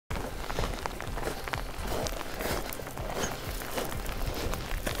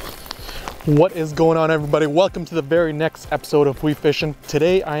What is going on, everybody? Welcome to the very next episode of We Fishing.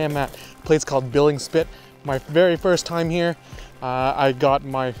 Today I am at a place called Billing Spit. My very first time here. I got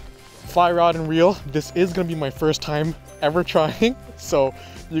my fly rod and reel. This is gonna be my first time ever trying, so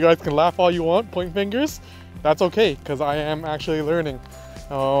you guys can laugh all you want, point fingers. That's okay, because I am actually learning.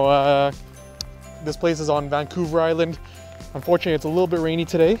 This place is on Vancouver Island. Unfortunately, it's a little bit rainy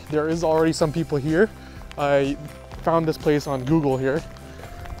today. There is already some people here. I found this place on Google here,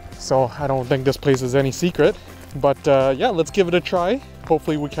 so I don't think this place is any secret. But yeah, let's give it a try.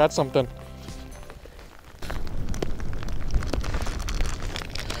 Hopefully we catch something.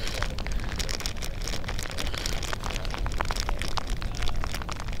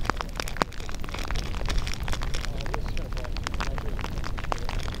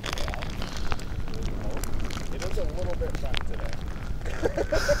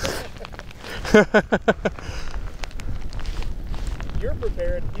 You're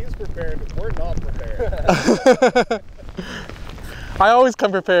prepared, he's prepared, we're not prepared. I always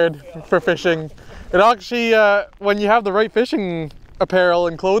come prepared for fishing. It actually, when you have the right fishing apparel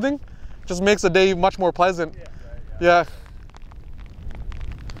and clothing, just makes the day much more pleasant. Yeah.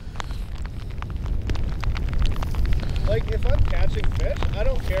 Like, if I'm catching fish, I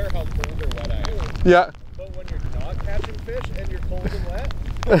don't care how cold or wet I am. Yeah. But when you're not catching fish and you're cold and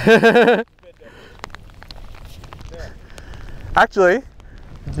wet, Actually,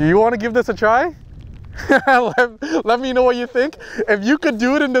 do you want to give this a try? let me know what you think. If you could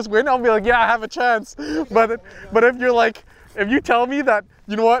do it in this wind, I'll be like, yeah, I have a chance. But if you're like, if you tell me that,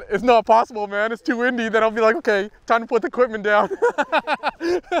 you know what, it's not possible, man, it's too windy, then I'll be like, okay, time to put the equipment down.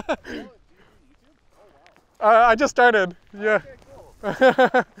 I just started, yeah. okay, cool. You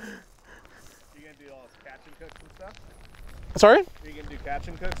gonna do all this catch and cooks and stuff? Sorry? Are you gonna do catch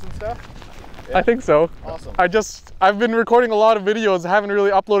and cooks and stuff? Yeah. I think so. Awesome. I've been recording a lot of videos. I haven't really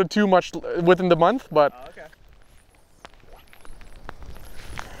uploaded too much within the month, but. Okay.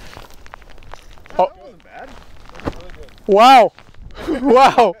 Oh. That wasn't bad. That was really good. Wow.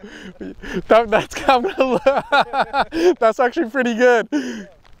 Wow. That's actually pretty good. Yeah, this is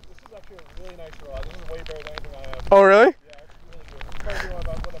actually a really nice rod. This is way better than anything I have. Oh, really? Yeah, it's really good.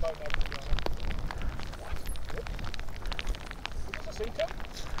 Probably doing about next, to be honest. Is this a sink tip?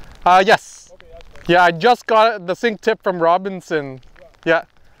 Yes. Okay, that's good. Yeah, I just got the sink tip from Robinson. Yeah.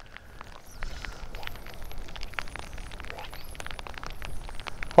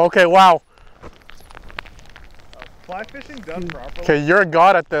 Okay, wow. Fly fishing done properly. Okay, you're a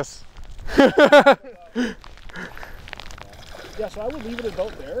god at this. Yeah, so I would leave it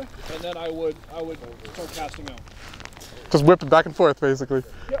about there, and then I would start casting out. Just whip it back and forth, basically.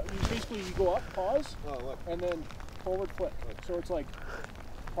 Yeah, you go up, pause, and then forward flip. So it's like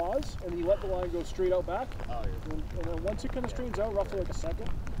pause, and you let the line go straight out back. And then once it kind of straightens out, roughly like a second,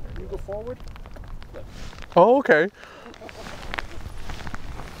 you go forward, flip. Oh, okay.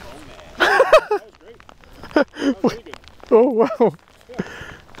 That was great. That was really good. Oh, wow. Yeah.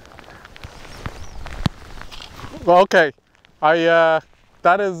 Well, okay.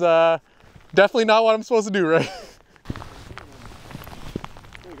 That is definitely not what I'm supposed to do, right?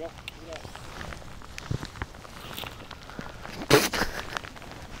 There you go.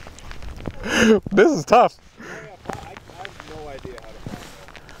 This is tough. I have no idea how to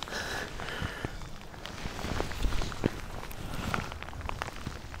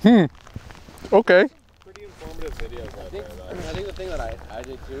fly. Okay. Pretty informative videos out there, though. I think the thing that I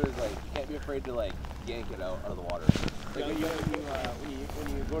did too is like you can't be afraid to like yank it out of the water. Like when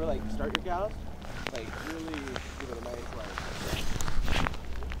you go to like start your cast, like really give it a nice like.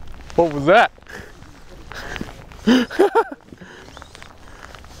 What was that?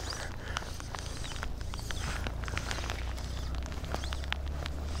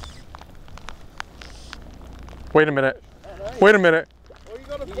 Wait a minute. Wait a minute. Oh, you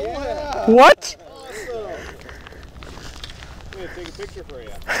got a bullhead. What? Awesome. I'm gonna take a picture for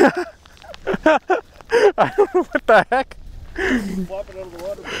you. I don't know what the heck. Flop it out of the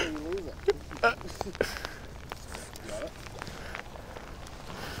water before you lose it. Got it?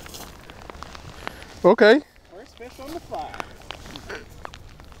 Okay. First fish on the fly.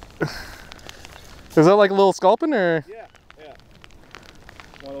 Is that like a little sculpin or? Yeah, yeah.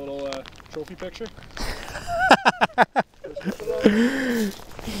 Want a little trophy picture?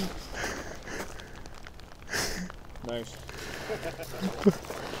 Nice.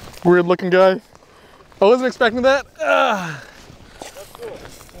 Weird looking guy. I wasn't expecting that. That's cool.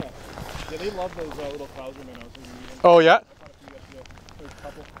 Yeah. Yeah, they love those little clouser minnows. Oh yeah? There's a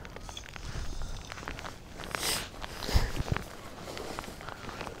couple.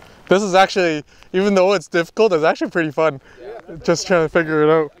 This is actually, even though it's difficult, it's actually pretty fun. Yeah, Just trying to figure it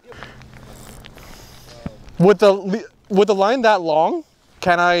out. With the line that long,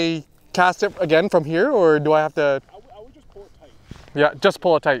 can I cast it again from here, or do I have to? I would just pull it tight. Yeah, just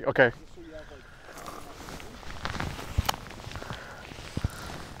pull it tight. Okay.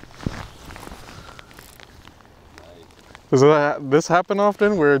 Just so you have Does this happen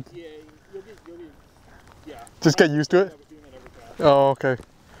often? Where yeah, you'll get yeah. just get used to it? Oh, okay.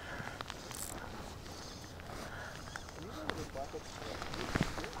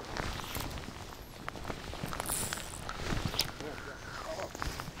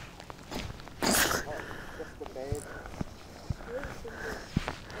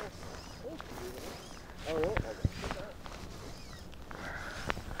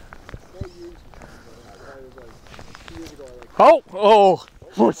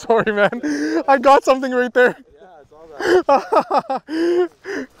 Oh, sorry, man. I got something right there. Yeah, I saw that.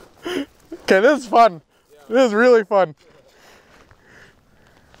 Okay, this is fun. This is really fun.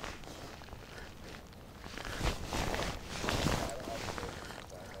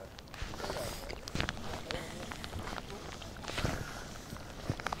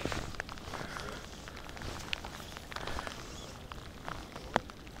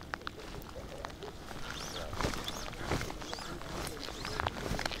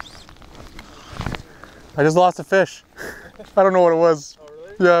 I just lost a fish. I don't know what it was. Oh,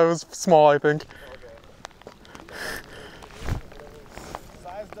 really? Yeah, it was small, I think. Okay.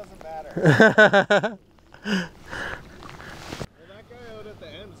 Size doesn't matter. Well, that guy out at the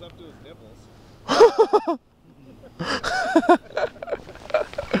end is up to his nipples.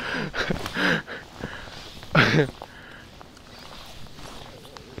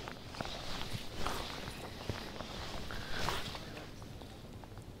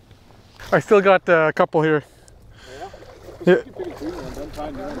 I still got a couple here. Yeah? Yeah. You can pick a green one, then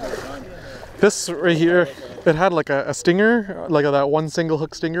find new ones all the time. This right here, it had like a stinger, like that one single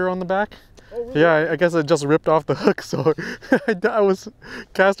hook stinger on the back. Oh, really? Yeah, I guess it just ripped off the hook, so I was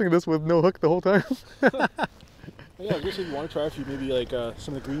casting this with no hook the whole time. Yeah, I guess if you want to try a few, maybe like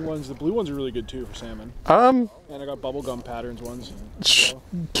some of the green ones. The blue ones are really good too for salmon. And I got bubblegum patterns ones.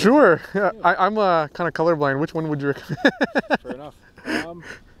 Sure. Yeah. I'm kind of colorblind. Which one would you recommend? Fair enough.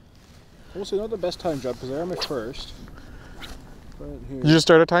 We'll say not the best time job because they're my first. But here. You just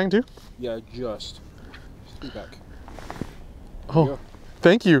started tying too? Yeah, just 3 back. Oh,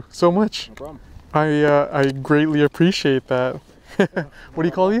 thank you so much. No problem. I greatly appreciate that. What do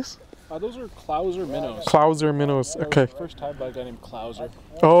you call these? Those are Clouser minnows. Clouser minnows. Okay. First time by a guy named Clouser.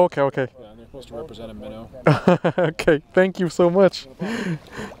 Oh, okay, okay. Yeah, and they're supposed to represent a minnow. Okay, thank you so much.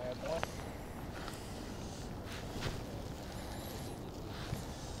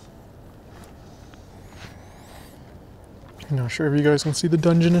 I'm not sure if you guys can see the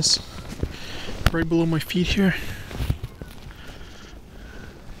Dungeness right below my feet here.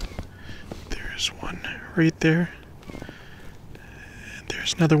 There's one right there. And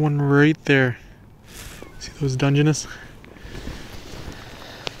there's another one right there. See those Dungeness?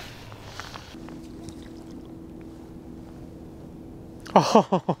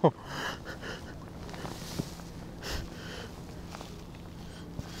 Oh.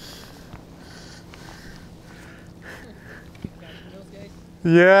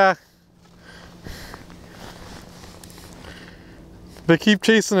 Yeah. They keep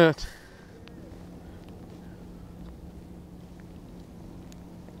chasing it.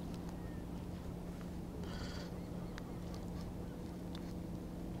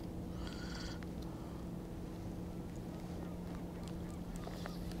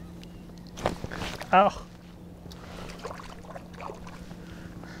 Ow.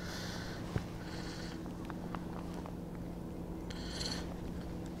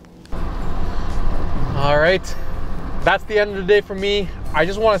 All right, that's the end of the day for me. I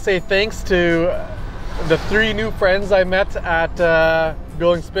just want to say thanks to the 3 new friends I met at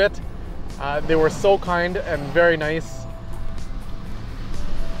Building Spit. They were so kind and very nice.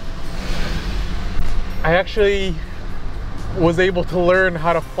 I actually was able to learn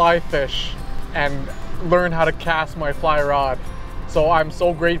how to fly fish and learn how to cast my fly rod. So I'm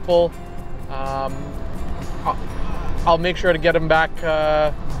so grateful. I'll make sure to get them back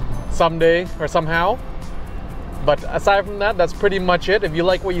someday or somehow. But aside from that, that's pretty much it. If you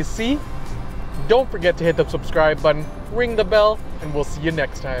like what you see, don't forget to hit the subscribe button, ring the bell, and we'll see you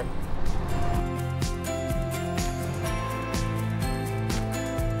next time.